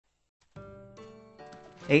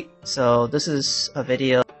Hey, so this is a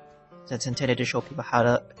video that's intended to show people how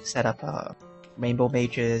to set up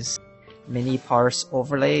RainbowMage's miniparse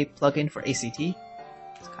overlay plugin for ACT.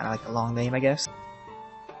 It's kind of like a long name, I guess.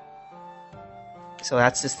 So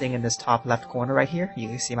that's this thing in this top left corner right here. You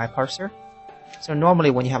can see my parser. So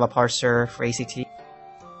normally when you have a parser for ACT,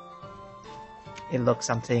 it looks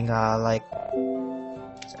something like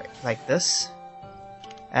this.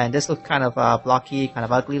 And this looks kind of blocky, kind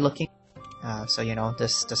of ugly looking. So you know,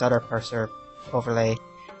 this other parser overlay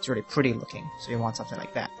is really pretty looking. So you want something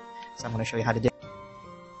like that. So I'm going to show you how to do it.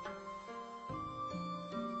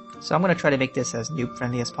 So I'm going to try to make this as noob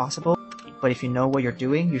friendly as possible. But if you know what you're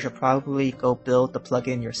doing, you should probably go build the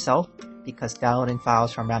plugin yourself, because downloading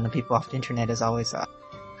files from random people off the internet is always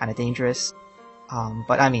kind of dangerous.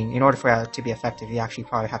 But I mean, in order for it to be effective, you actually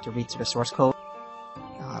probably have to read through the source code,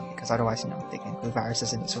 because otherwise, you know, they can include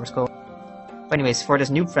viruses in the source code. But anyways, for this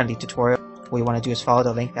noob-friendly tutorial, what you want to do is follow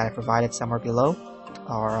the link that I provided somewhere below,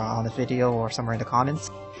 or on the video, or somewhere in the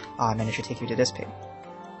comments, and it should take you to this page.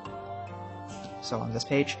 So on this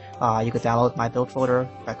page, you could download my build folder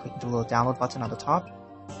by clicking the little download button on the top,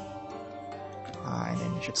 and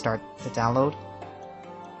then you should start the download.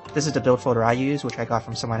 This is the build folder I use, which I got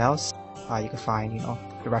from someone else. You can find, you know,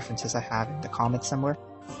 the references I have in the comments somewhere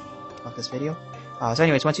of this video. So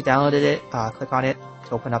anyways, once you downloaded it, click on it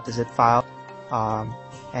to open up the zip file,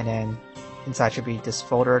 and then inside should be this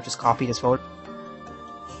folder. Just copy this folder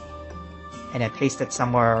and then paste it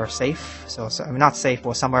somewhere safe. So I mean, not safe,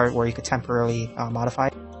 but somewhere where you could temporarily modify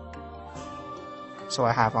it. So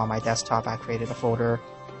I have on my desktop, I created a folder,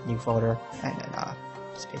 new folder, and then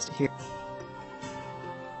just paste it here.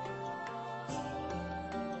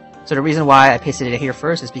 So the reason why I pasted it here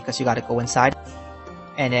first is because you got to go inside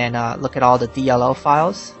and then look at all the DLL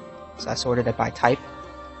files. So I sorted it by type,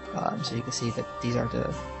 so you can see that these are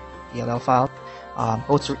the DLL files.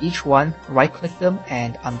 Go through each one, right click them,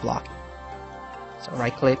 and unblock. So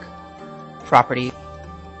right click, property,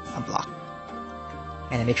 unblock,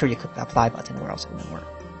 and then make sure you click the apply button, or else it won't work.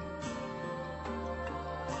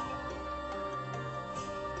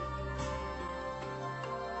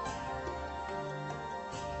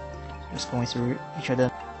 Just going through each of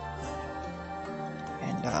them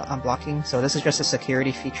and unblocking. So this is just a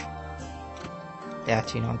security feature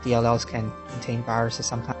that, you know, DLLs can contain viruses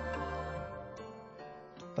sometimes.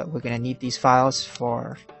 But we're gonna need these files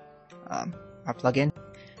for our plugin.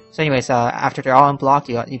 So anyways, after they're all unblocked,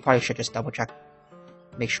 you probably should just double check,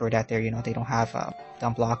 make sure that they're, you know, they don't have the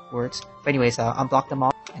unblocked words. But anyways, unblock them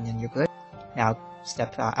all, and then you're good. Now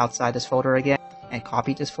step outside this folder again and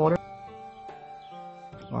copy this folder.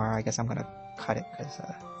 Or I guess I'm gonna cut it because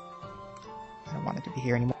I don't want it to be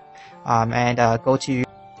here anymore. And go to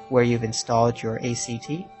where you've installed your ACT.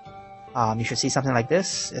 You should see something like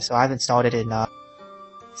this. So I've installed it in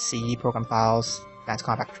C, Program Files, Advanced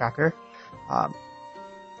Compact Tracker.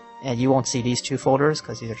 And you won't see these two folders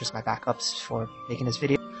because these are just my backups for making this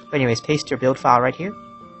video. But anyways, paste your build file right here.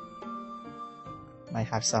 Might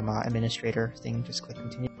have some administrator thing, just click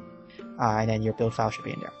continue. And then your build file should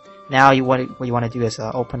be in there. Now what you want to do is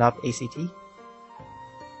open up ACT.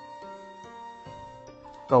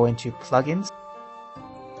 Go into plugins,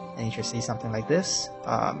 and you should see something like this.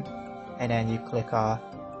 And then you click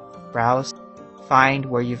browse, find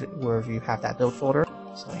where you have that build folder.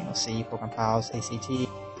 So you know, C, Program Files, ACT.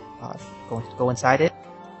 Go inside it,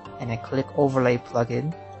 and then click Overlay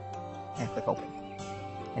Plugin, and click Open,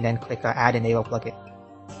 and then click Add Enable Plugin.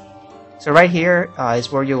 So right here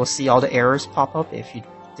is where you will see all the errors pop up if you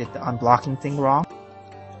did the unblocking thing wrong.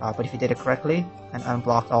 But if you did it correctly and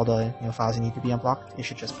unblocked all the, you know, files that need to be unblocked, it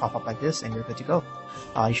should just pop up like this, and you're good to go.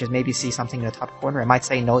 You should maybe see something in the top corner. It might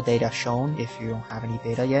say no data shown if you don't have any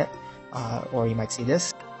data yet, or you might see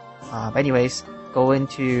this. But anyways, go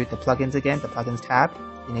into the plugins again, the plugins tab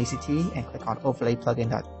in ACT, and click on overlay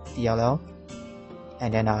plugin.dll,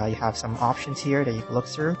 and then you have some options here that you can look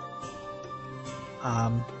through.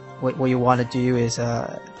 What you want to do is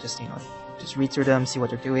just read through them, see what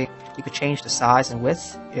they're doing. You could change the size and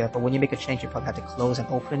width, yeah, but when you make a change, you probably have to close and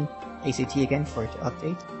open ACT again for it to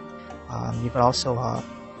update. You could also, I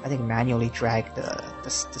think, manually drag the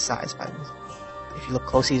size button. If you look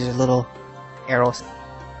closely, there's little arrows.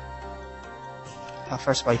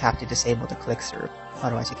 First of all, you have to disable the click through,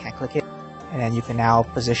 otherwise you can't click it. And then you can now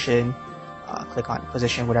position, click on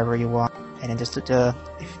position whatever you want, and then just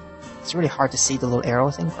it's really hard to see the little arrow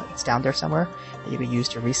thing, but it's down there somewhere that you can use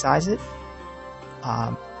to resize it.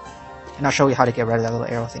 And I'll show you how to get rid of that little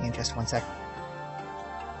arrow thing in just one second.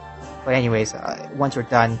 But anyways, once we're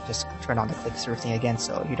done, just turn on the click through thing again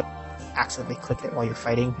so you don't accidentally click it while you're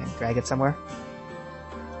fighting and drag it somewhere.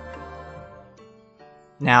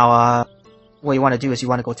 Now, what you want to do is you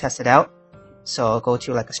want to go test it out. So go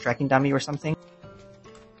to like a striking dummy or something.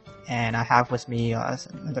 And I have with me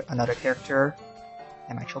another character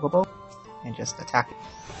and my chocobo, and just attack it.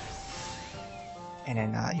 And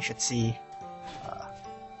then you should see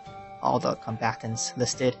all the combatants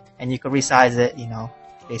listed, and you can resize it, you know,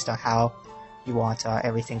 based on how you want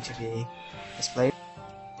everything to be displayed.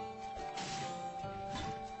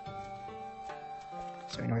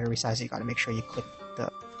 So in order to resize it, you gotta make sure you click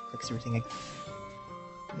through thing again,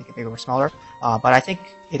 make it bigger or smaller. But I think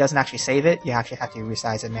it doesn't actually save it. You actually have to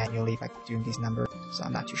resize it manually by doing these numbers, so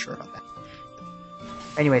I'm not too sure about that.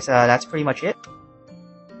 Anyways, that's pretty much it.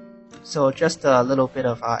 So just a little bit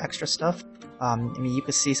of extra stuff. I mean, you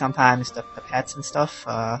can see sometimes the pets and stuff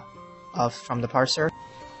from the parser.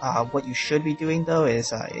 What you should be doing though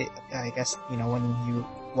is, I guess, you know, when you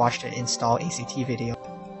watch the install ACT video,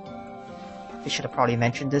 they should have probably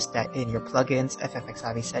mentioned this, that in your plugins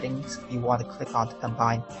FFXIV settings, you want to click on the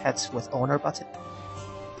combine pets with owner button.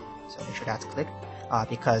 So make sure that's clicked,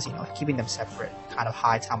 because, you know, keeping them separate kind of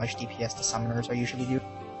hides how much DPS the summoners are usually doing.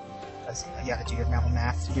 Because, you know, you have to do your normal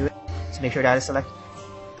math to do it. So make sure that is selected.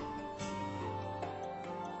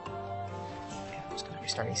 Okay, I'm just going to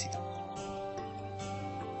restart ACT.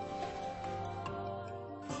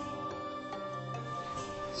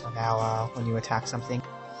 So now, when you attack something,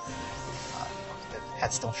 the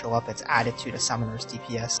pets don't show up, it's added to the summoner's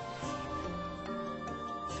DPS.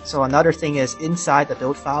 So another thing is, inside the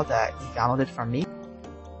build file that you downloaded from me,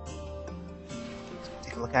 so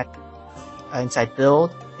take a look at inside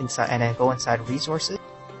build, and then go inside resources.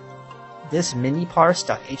 This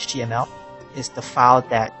miniparse.html is the file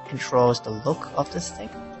that controls the look of this thing.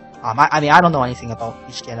 I mean, I don't know anything about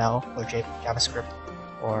HTML or JavaScript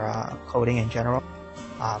or coding in general,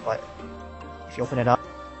 but if you open it up,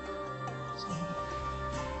 so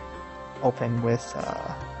open with,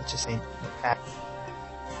 let's just say Notepad,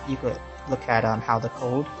 you could look at how the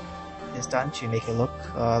code is done to make it look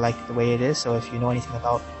like the way it is. So if you know anything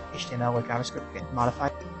about HTML or JavaScript, you can modify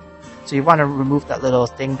it. So you want to remove that little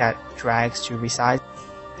thing that drags to resize.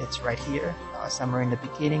 It's right here, somewhere in the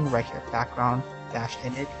beginning, right here, background dash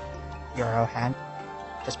image URL hand.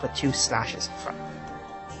 Just put 2 slashes in front,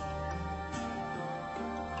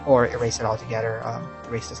 or erase it altogether.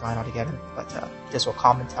 Erase this line altogether. But this will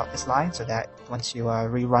comment out this line so that once you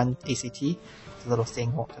rerun ACT, the little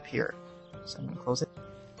thing won't appear. So I'm going to close it.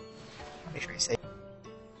 Make sure you save.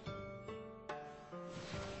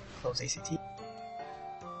 Close ACT.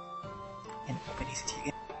 And open ACT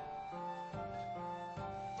again.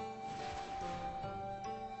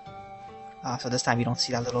 So this time you don't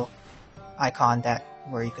see that little icon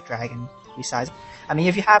where you could drag and resize. I mean,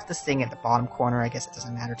 if you have this thing in the bottom corner, I guess it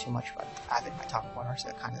doesn't matter too much, but I have it in my top corner, so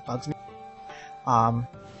it kind of bugs me.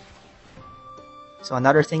 So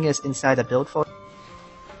another thing is inside the build folder.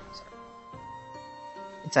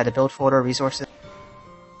 Inside the build folder, resources,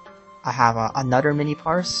 I have another mini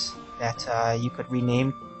parse that you could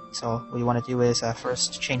rename. So what you want to do is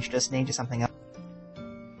first change this name to something else,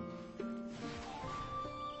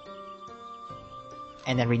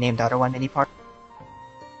 and then rename the other one mini parse,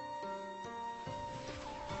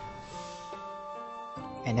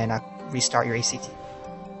 and then restart your ACT.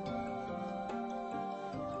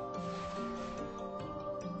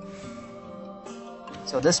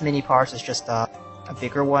 So this mini parse is just a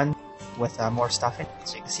bigger one with more stuff in it,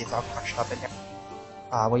 so you can see it's all crunched up in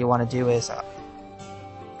there. What you want to do is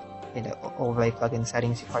in the overlay plugin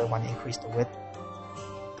settings, you probably want to increase the width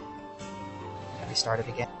and restart it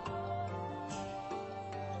again.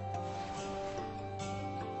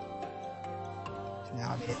 So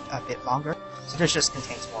now I made it a bit longer. So this just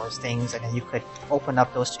contains more things, and then you could open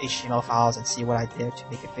up those HTML files and see what I did to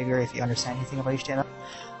make it bigger if you understand anything about HTML.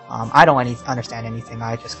 I don't understand anything.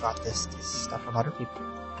 I just got this stuff from other people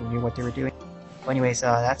who knew what they were doing. But anyways,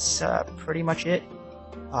 that's pretty much it.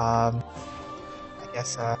 I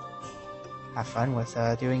guess have fun with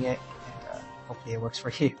doing it, and hopefully it works for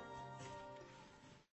you.